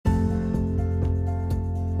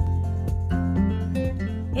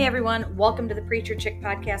Hey everyone, welcome to the Preacher Chick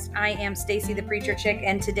podcast. I am Stacy the Preacher Chick,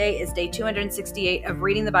 and today is day 268 of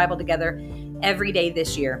reading the Bible together every day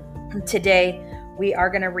this year. Today we are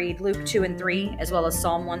going to read Luke 2 and 3 as well as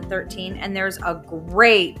Psalm 113, and there's a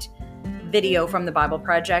great video from the Bible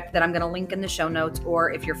Project that I'm going to link in the show notes,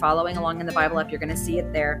 or if you're following along in the Bible app, you're going to see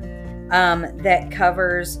it there, that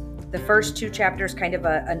covers the first two chapters, kind of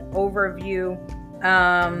an overview,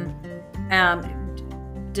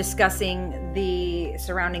 discussing the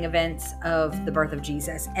surrounding events of the birth of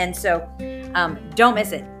Jesus. And so don't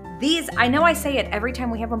miss it. These, I know I say it every time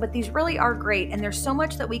we have them, but these really are great. And there's so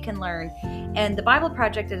much that we can learn. And the Bible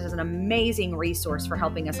Project is an amazing resource for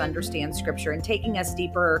helping us understand Scripture and taking us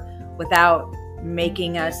deeper without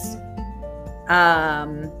making us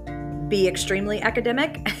be extremely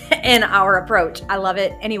academic in our approach. I love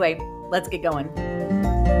it. Anyway, let's get going.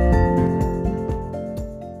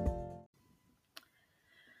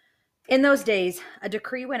 In those days, a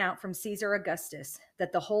decree went out from Caesar Augustus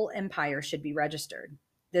that the whole empire should be registered.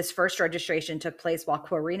 This first registration took place while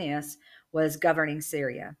Quirinius was governing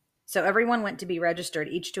Syria. So everyone went to be registered,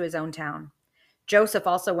 each to his own town. Joseph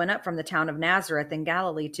also went up from the town of Nazareth in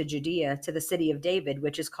Galilee to Judea, to the city of David,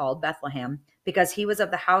 which is called Bethlehem, because he was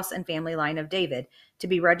of the house and family line of David, to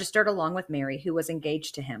be registered along with Mary, who was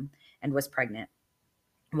engaged to him and was pregnant.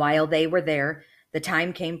 While they were there, the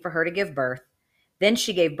time came for her to give birth. Then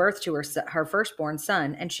she gave birth to her firstborn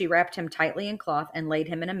son, and she wrapped him tightly in cloth and laid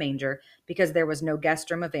him in a manger, because there was no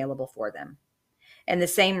guest room available for them. In the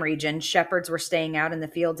same region, shepherds were staying out in the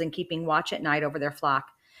fields and keeping watch at night over their flock.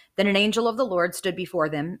 Then an angel of the Lord stood before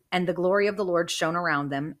them, and the glory of the Lord shone around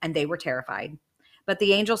them, and they were terrified. But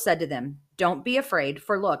the angel said to them, "Don't be afraid,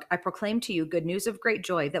 for look, I proclaim to you good news of great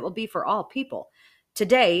joy that will be for all people.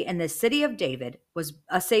 Today, in the city of David,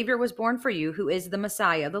 a Savior was born for you, who is the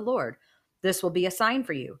Messiah, the Lord. This will be a sign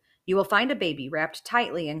for you. You will find a baby wrapped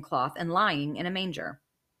tightly in cloth and lying in a manger."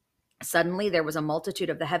 Suddenly there was a multitude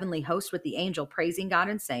of the heavenly host with the angel praising God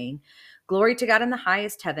and saying, "Glory to God in the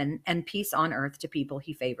highest heaven, and peace on earth to people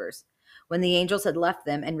he favors." When the angels had left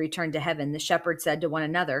them and returned to heaven, the shepherds said to one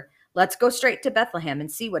another, "Let's go straight to Bethlehem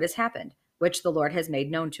and see what has happened, which the Lord has made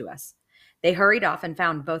known to us." They hurried off and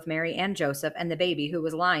found both Mary and Joseph and the baby who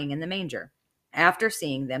was lying in the manger. After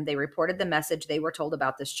seeing them, they reported the message they were told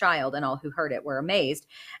about this child, and all who heard it were amazed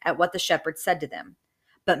at what the shepherds said to them.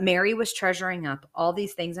 But Mary was treasuring up all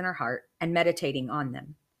these things in her heart and meditating on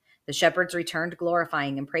them. The shepherds returned,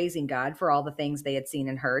 glorifying and praising God for all the things they had seen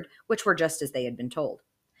and heard, which were just as they had been told.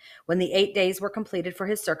 When the 8 days were completed for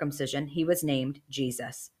his circumcision, he was named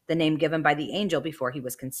Jesus, the name given by the angel before he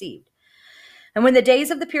was conceived. And when the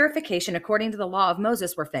days of the purification according to the law of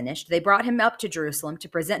Moses were finished, they brought him up to Jerusalem to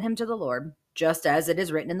present him to the Lord, just as it is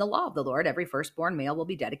written in the law of the Lord, every firstborn male will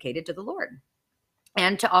be dedicated to the Lord,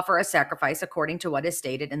 and to offer a sacrifice according to what is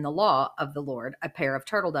stated in the law of the Lord, a pair of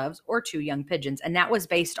turtle doves or 2 young pigeons. And that was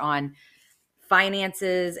based on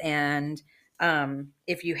finances, and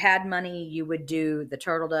if you had money, you would do the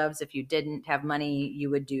turtle doves. If you didn't have money, you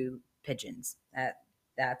would do pigeons.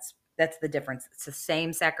 That's the difference. It's the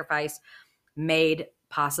same sacrifice, made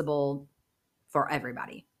possible for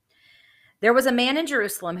everybody. There was a man in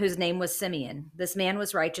Jerusalem whose name was Simeon. This man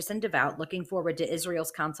was righteous and devout, looking forward to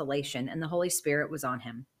Israel's consolation, and the Holy Spirit was on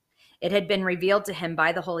him. It had been revealed to him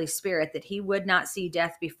by the Holy Spirit that he would not see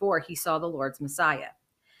death before he saw the Lord's Messiah.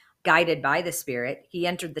 Guided by the Spirit, he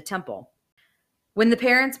entered the temple. When the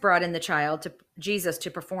parents brought in the child to Jesus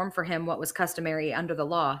to perform for him what was customary under the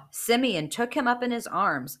law, Simeon took him up in his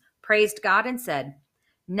arms, praised God, and said,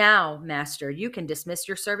 "Now, Master, you can dismiss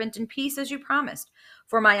your servant in peace as you promised,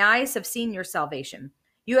 for my eyes have seen your salvation.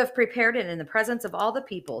 You have prepared it in the presence of all the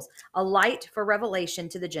peoples, a light for revelation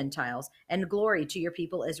to the Gentiles, and glory to your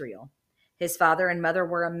people Israel." His father and mother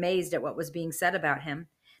were amazed at what was being said about him.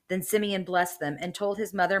 Then Simeon blessed them and told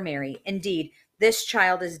his mother Mary, "Indeed, this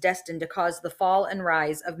child is destined to cause the fall and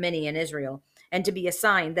rise of many in Israel, and to be a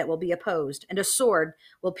sign that will be opposed, and a sword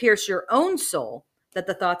will pierce your own soul, that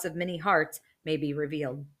the thoughts of many hearts may be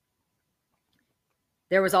revealed."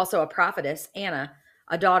 There was also a prophetess, Anna,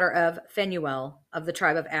 a daughter of Phanuel of the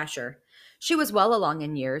tribe of Asher. She was well along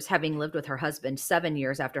in years, having lived with her husband 7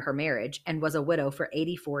 years after her marriage, and was a widow for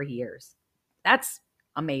 84 years. That's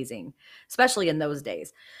amazing, especially in those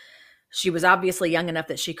days. She was obviously young enough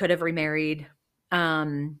that she could have remarried,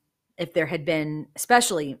 if there had been,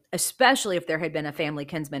 especially if there had been a family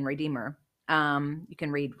kinsman redeemer. You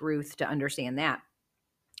can read Ruth to understand that.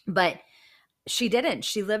 But she didn't.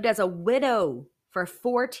 She lived as a widow for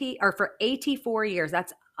 84 years.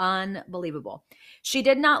 That's Unbelievable. She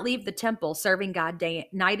did not leave the temple, serving God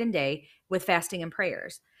night and day with fasting and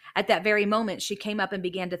prayers. At that very moment, she came up and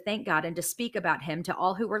began to thank God and to speak about him to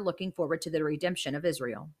all who were looking forward to the redemption of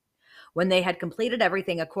Israel. When they had completed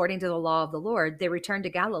everything according to the law of the Lord, they returned to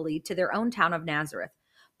Galilee, to their own town of Nazareth.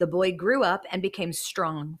 The boy grew up and became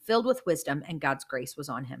strong, filled with wisdom, and God's grace was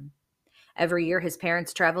on him. Every year, his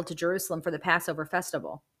parents traveled to Jerusalem for the Passover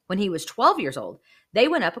festival. When he was 12 years old, they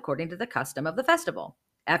went up according to the custom of the festival.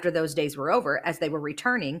 After those days were over, as they were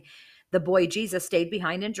returning, the boy Jesus stayed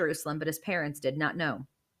behind in Jerusalem, but his parents did not know.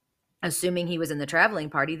 Assuming he was in the traveling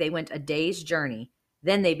party, they went a day's journey.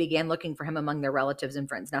 Then they began looking for him among their relatives and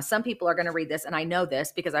friends. Now, some people are going to read this, and I know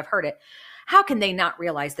this because I've heard it. How can they not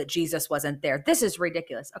realize that Jesus wasn't there? This is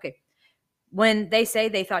ridiculous. Okay. When they say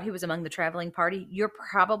they thought he was among the traveling party, you're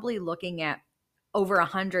probably looking at over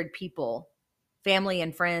 100 people, family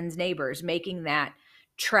and friends, neighbors, making that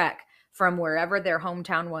trek from wherever their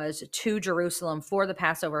hometown was to Jerusalem for the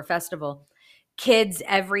Passover festival. Kids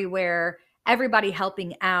everywhere, everybody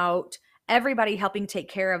helping out, everybody helping take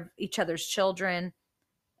care of each other's children.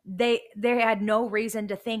 They had no reason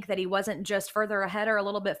to think that he wasn't just further ahead or a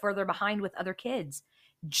little bit further behind with other kids.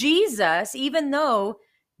 Jesus, even though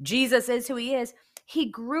Jesus is who he is, he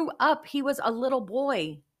grew up. He was a little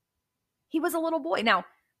boy. He was a little boy. Now,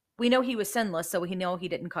 we know he was sinless, so we know he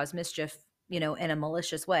didn't cause mischief, in a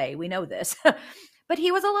malicious way. We know this. But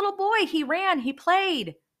he was a little boy. He ran, he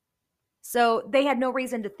played. So they had no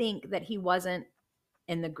reason to think that he wasn't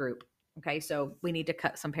in the group. Okay, so we need to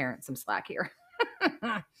cut some parents some slack here.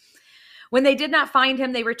 When they did not find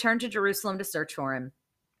him, they returned to Jerusalem to search for him.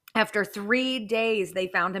 After 3 days, they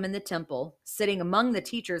found him in the temple, sitting among the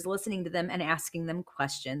teachers, listening to them and asking them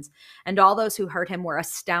questions. And all those who heard him were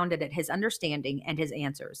astounded at his understanding and his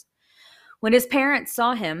answers. When his parents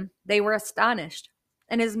saw him, they were astonished.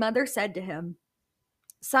 And his mother said to him,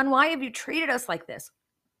 "Son, why have you treated us like this?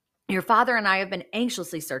 Your father and I have been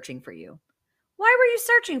anxiously searching for you." "Why were you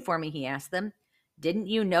searching for me?" he asked them. "Didn't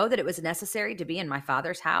you know that it was necessary to be in my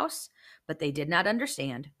father's house?" But they did not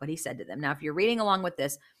understand what he said to them. Now, if you're reading along with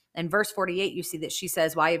this, in verse 48, you see that she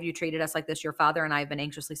says, "Why have you treated us like this? Your father and I have been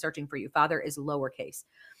anxiously searching for you." Father is lowercase.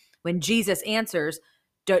 When Jesus answers,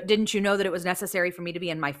 "Didn't you know that it was necessary for me to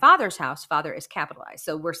be in my father's house?" Father is capitalized.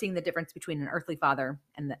 So we're seeing the difference between an earthly father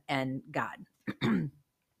and God.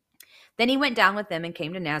 Then he went down with them and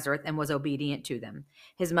came to Nazareth and was obedient to them.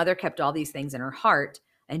 His mother kept all these things in her heart,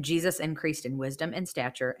 and Jesus increased in wisdom and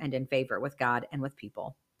stature and in favor with God and with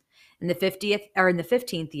people. In the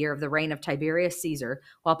 15th year of the reign of Tiberius Caesar,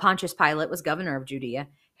 while Pontius Pilate was governor of Judea,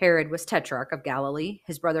 Herod was tetrarch of Galilee,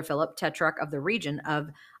 his brother Philip tetrarch of the region of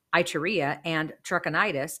Iturea and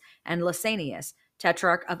Trachonitis, and Lysanias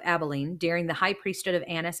tetrarch of Abilene. During the high priesthood of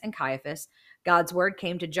Annas and Caiaphas, God's word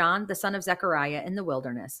came to John, the son of Zechariah, in the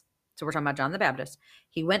wilderness. So we're talking about John the Baptist.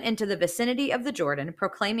 He went into the vicinity of the Jordan,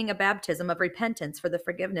 proclaiming a baptism of repentance for the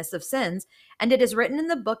forgiveness of sins. And it is written in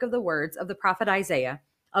the book of the words of the prophet Isaiah,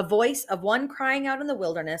 "A voice of one crying out in the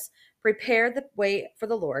wilderness, prepare the way for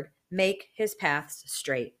the Lord, make his paths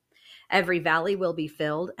straight. Every valley will be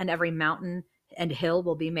filled, and every mountain and hill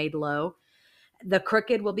will be made low. The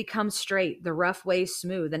crooked will become straight, the rough ways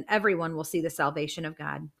smooth, and everyone will see the salvation of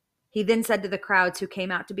God." He then said to the crowds who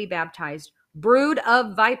came out to be baptized, "Brood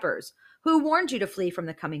of vipers, who warned you to flee from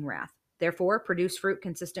the coming wrath? Therefore, produce fruit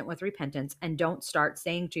consistent with repentance, and don't start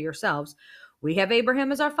saying to yourselves, 'We have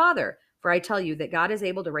Abraham as our father.' For I tell you that God is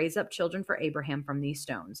able to raise up children for Abraham from these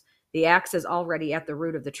stones. The axe is already at the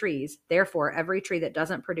root of the trees. Therefore, every tree that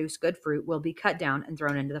doesn't produce good fruit will be cut down and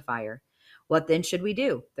thrown into the fire." "What then should we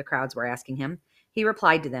do?" the crowds were asking him. He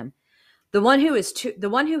replied to them, The one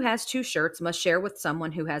who has 2 shirts must share with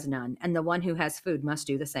someone who has none, and the one who has food must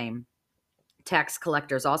do the same." Tax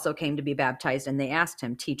collectors also came to be baptized, and they asked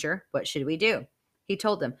him, "Teacher, what should we do?" He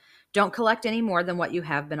told them, "Don't collect any more than what you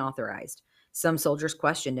have been authorized." Some soldiers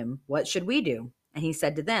questioned him, "What should we do?" And he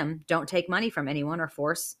said to them, "Don't take money from anyone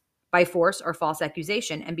by force or false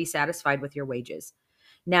accusation, and be satisfied with your wages."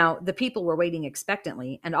 Now the people were waiting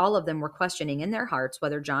expectantly, and all of them were questioning in their hearts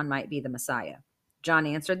whether John might be the Messiah. John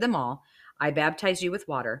answered them all, "I baptize you with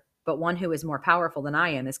water, but one who is more powerful than I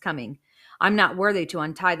am is coming. I'm not worthy to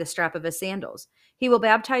untie the strap of his sandals. He will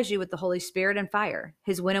baptize you with the Holy Spirit and fire.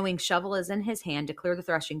 His winnowing shovel is in his hand to clear the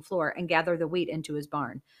threshing floor and gather the wheat into his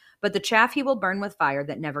barn. But the chaff he will burn with fire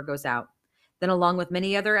that never goes out." Then, along with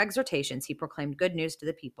many other exhortations, he proclaimed good news to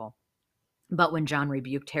the people. But when John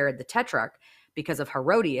rebuked Herod the Tetrarch because of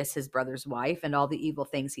Herodias, his brother's wife, and all the evil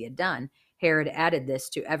things he had done, Herod added this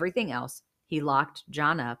to everything else. He locked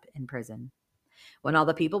John up in prison. When all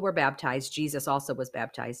the people were baptized, Jesus also was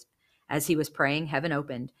baptized. As he was praying, heaven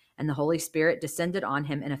opened, And the Holy Spirit descended on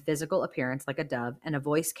him in a physical appearance like a dove, and a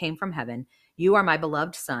voice came from heaven, "You are my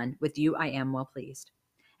beloved Son, with you I am well pleased."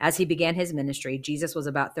 As he began his ministry, Jesus was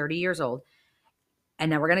about 30 years old.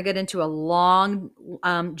 And now we're going to get into a long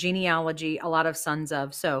genealogy, a lot of sons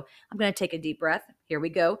of. So I'm going to take a deep breath. Here we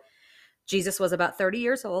go. Jesus was about 30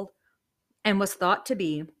 years old and was thought to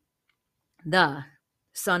be the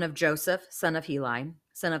son of Joseph, son of Heli,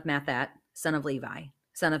 son of Mathat, son of Levi,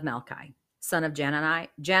 son of Melchi, son of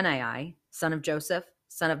Janai, son of Joseph,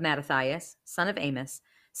 son of Mattathias, son of Amos,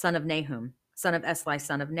 son of Nahum, son of Esli,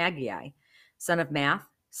 son of Nagai, son of Math,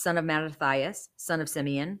 son of Mattathias, son of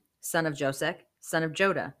Simeon, son of Joseph, son of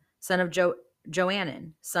Joda, son of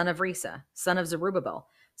Joanan, son of Risa, son of Zerubbabel,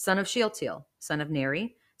 son of Shealtiel, son of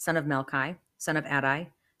Neri, son of Melchi, son of Adai,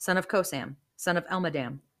 son of Kosam, son of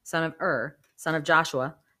Elmadam, son of son of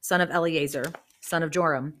Joshua, son of Eleazar, son of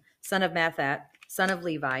Joram, son of Mathat, son of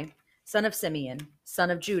Levi, son of Simeon, son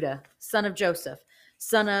of Judah, son of Joseph,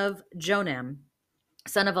 son of Jonam,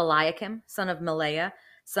 son of Eliakim, son of Melea,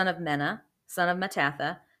 son of Menah, son of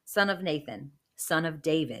Mattatha, son of Nathan, son of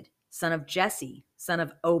David, son of Jesse, son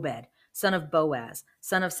of Obed, son of Boaz,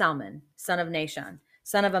 son of Salmon, son of Nashon,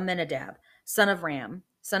 son of Amminadab, son of Ram,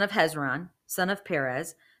 son of Hezron, son of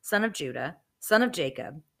Perez, son of Judah, son of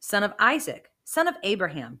Jacob, son of Isaac, son of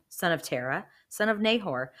Abraham, son of Terah, son of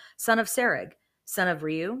Nahor, son of Serug, son of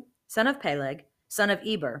Reu, son of Peleg, son of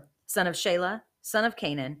Eber, son of Shelah, son of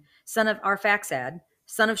Canaan, son of Arphaxad,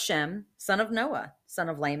 son of Shem, son of Noah, son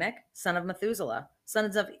of Lamech, son of Methuselah, son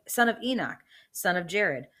of Enoch, son of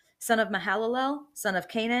Jared, son of Mahalalel, son of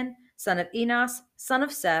Canaan, son of Enos, son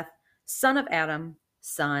of Seth, son of Adam,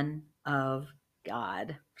 son of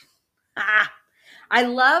God. I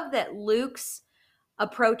love that Luke's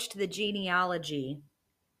approach to the genealogy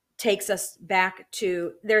takes us back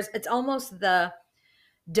to it's almost the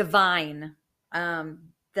divine,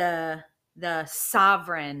 the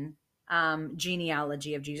sovereign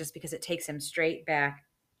genealogy of Jesus, because it takes him straight back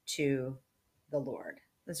to the Lord.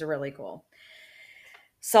 This is really cool.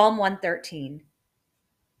 Psalm 113.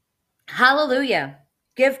 Hallelujah.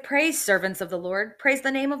 Give praise, servants of the Lord. Praise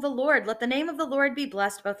the name of the Lord. Let the name of the Lord be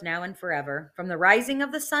blessed both now and forever. From the rising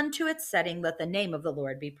of the sun to its setting, let the name of the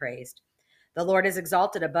Lord be praised. The Lord is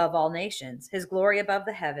exalted above all nations, his glory above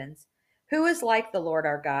the heavens. Who is like the Lord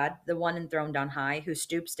our God, the one enthroned on high, who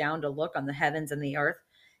stoops down to look on the heavens and the earth?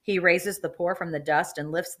 He raises the poor from the dust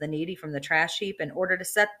and lifts the needy from the trash heap in order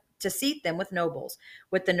to seat them with nobles.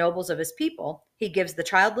 With the nobles of his people, he gives the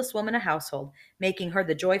childless woman a household, making her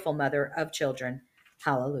the joyful mother of children.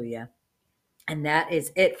 Hallelujah. And that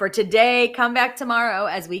is it for today. Come back tomorrow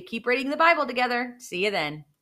as we keep reading the Bible together. See you then.